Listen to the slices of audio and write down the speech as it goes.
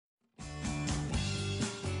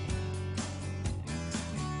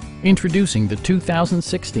Introducing the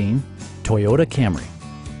 2016 Toyota Camry.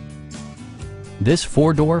 This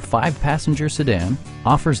four-door, five-passenger sedan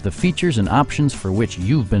offers the features and options for which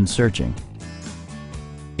you've been searching.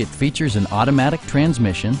 It features an automatic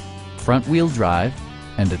transmission, front-wheel drive,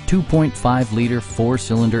 and a 2.5-liter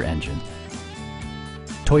four-cylinder engine.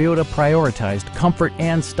 Toyota prioritized comfort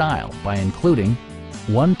and style by including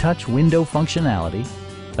one-touch window functionality,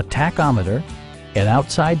 a tachometer, an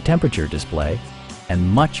outside temperature display, and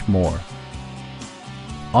much more.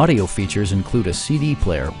 Audio features include a CD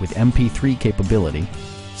player with MP3 capability,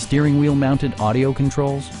 steering wheel mounted audio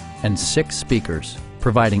controls, and 6 speakers,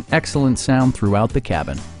 providing excellent sound throughout the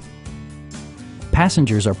cabin.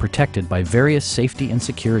 Passengers are protected by various safety and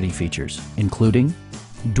security features, including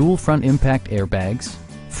dual front impact airbags,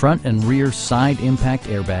 front and rear side impact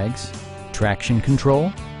airbags, traction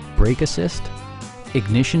control, brake assist,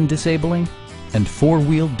 ignition disabling, and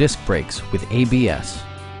four-wheel disc brakes with ABS.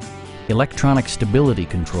 Electronic stability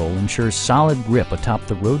control ensures solid grip atop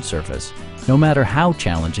the road surface, no matter how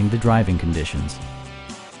challenging the driving conditions.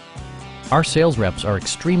 Our sales reps are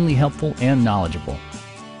extremely helpful and knowledgeable.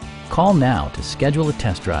 Call now to schedule a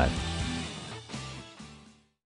test drive.